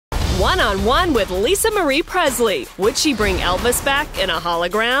One-on-one with Lisa Marie Presley. Would she bring Elvis back in a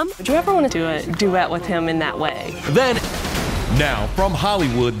hologram? Would you ever want to do a duet with him in that way? Then, now from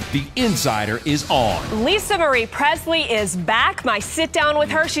Hollywood, The Insider is on. Lisa Marie Presley is back. My sit down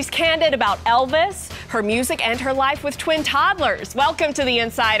with her. She's candid about Elvis, her music, and her life with twin toddlers. Welcome to The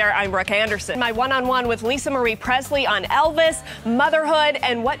Insider. I'm Brooke Anderson. My one-on-one with Lisa Marie Presley on Elvis, motherhood,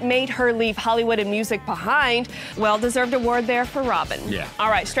 and what made her leave Hollywood and music behind. Well-deserved award there for Robin. Yeah. All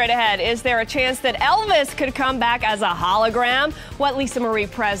right, straight ahead. Is there a chance that Elvis could come back as a hologram? What Lisa Marie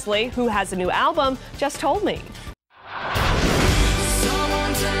Presley, who has a new album, just told me.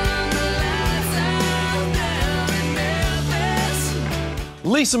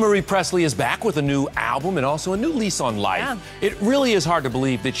 Lisa Marie Presley is back with a new album and also a new lease on life. Yeah. It really is hard to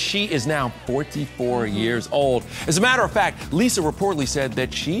believe that she is now 44 years old. As a matter of fact, Lisa reportedly said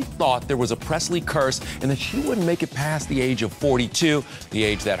that she thought there was a Presley curse and that she wouldn't make it past the age of 42, the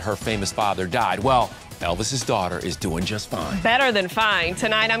age that her famous father died. Well, Elvis's daughter is doing just fine. Better than fine.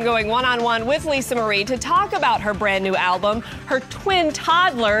 Tonight I'm going one-on-one with Lisa Marie to talk about her brand new album, her twin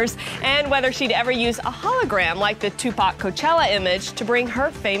toddlers, and whether she'd ever use a hologram like the Tupac Coachella image to bring her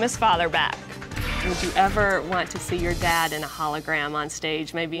famous father back. Would you ever want to see your dad in a hologram on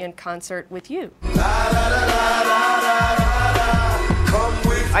stage, maybe in concert with you?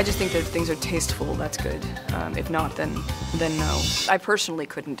 I just think that if things are tasteful, that's good. If not, then no. I personally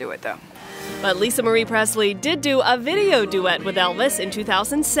couldn't do it, though. But Lisa Marie Presley did do a video duet with Elvis in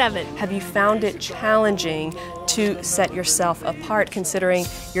 2007. Have you found it challenging to set yourself apart, considering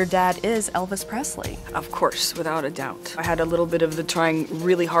your dad is Elvis Presley? Of course, without a doubt. I had a little bit of the trying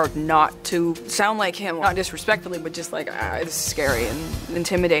really hard not to sound like him, not disrespectfully, but just like, this is scary and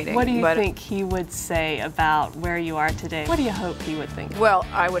intimidating. What do you think he would say about where you are today? What do you hope he would think? Well,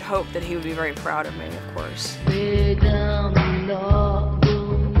 I would hope that he would be very proud of me, of course.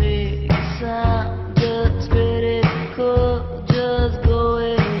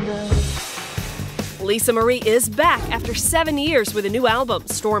 Lisa Marie is back after 7 years with a new album,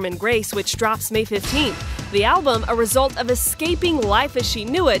 Storm and Grace, which drops May 15th. The album, a result of escaping life as she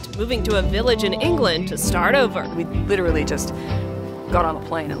knew it, moving to a village in England to start over. We literally just got on a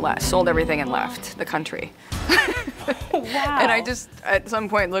plane and left, sold everything and left the country. Wow. And I just, at some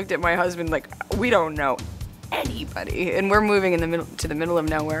point, looked at my husband like, we don't know anybody. And we're moving to the middle of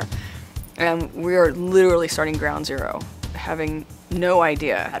nowhere. And we are literally starting ground zero, having no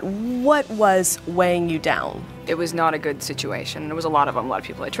idea. What was weighing you down? It was not a good situation. There was a lot of them, a lot of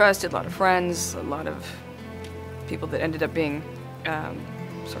people I trusted, a lot of friends, a lot of people that ended up being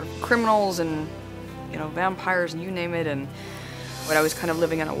sort of criminals and, you know, vampires and you name it. And when I was kind of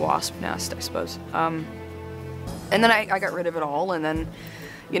living in a wasp nest, I suppose. And then I got rid of it all, and then,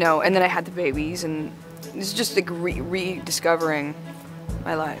 you know, and then I had the babies, and it's just like rediscovering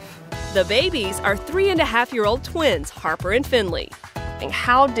my life. The babies are 3.5-year-old twins, Harper and Finley.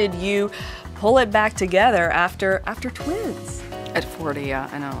 How did you pull it back together after twins? At 40, yeah,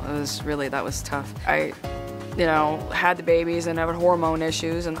 I know. It was really, that was tough. I, you know, had the babies and I had hormone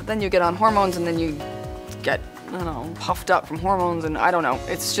issues, and then you get on hormones and then you get, I don't know, puffed up from hormones, and I don't know.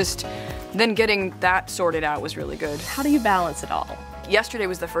 It's just, then getting that sorted out was really good. How do you balance it all? Yesterday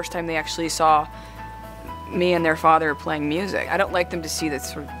was the first time they actually saw me and their father playing music. I don't like them to see that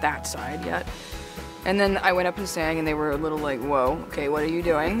sort of that side yet. And then I went up and sang, and they were a little like, whoa, okay, what are you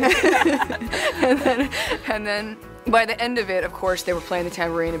doing? and then by the end of it, of course, they were playing the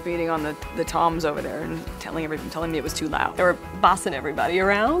tambourine and beating on the toms over there and telling me it was too loud. They were bossing everybody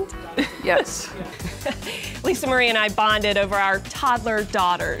around? Yes. Lisa Marie and I bonded over our toddler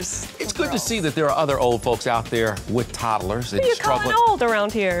daughters. It's good to see that there are other old folks out there with toddlers. Who are you calling old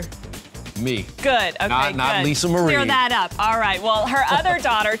around here? Me. Good. Okay, not good. Lisa Marie. Clear that up. All right. Well, her other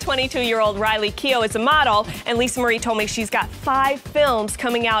daughter, 22-year-old Riley Keough, is a model, and Lisa Marie told me she's got 5 films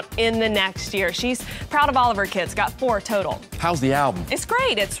coming out in the next year. She's proud of all of her kids. Got 4 total. How's the album? It's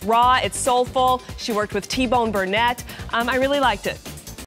great. It's raw. It's soulful. She worked with T-Bone Burnett. I really liked it.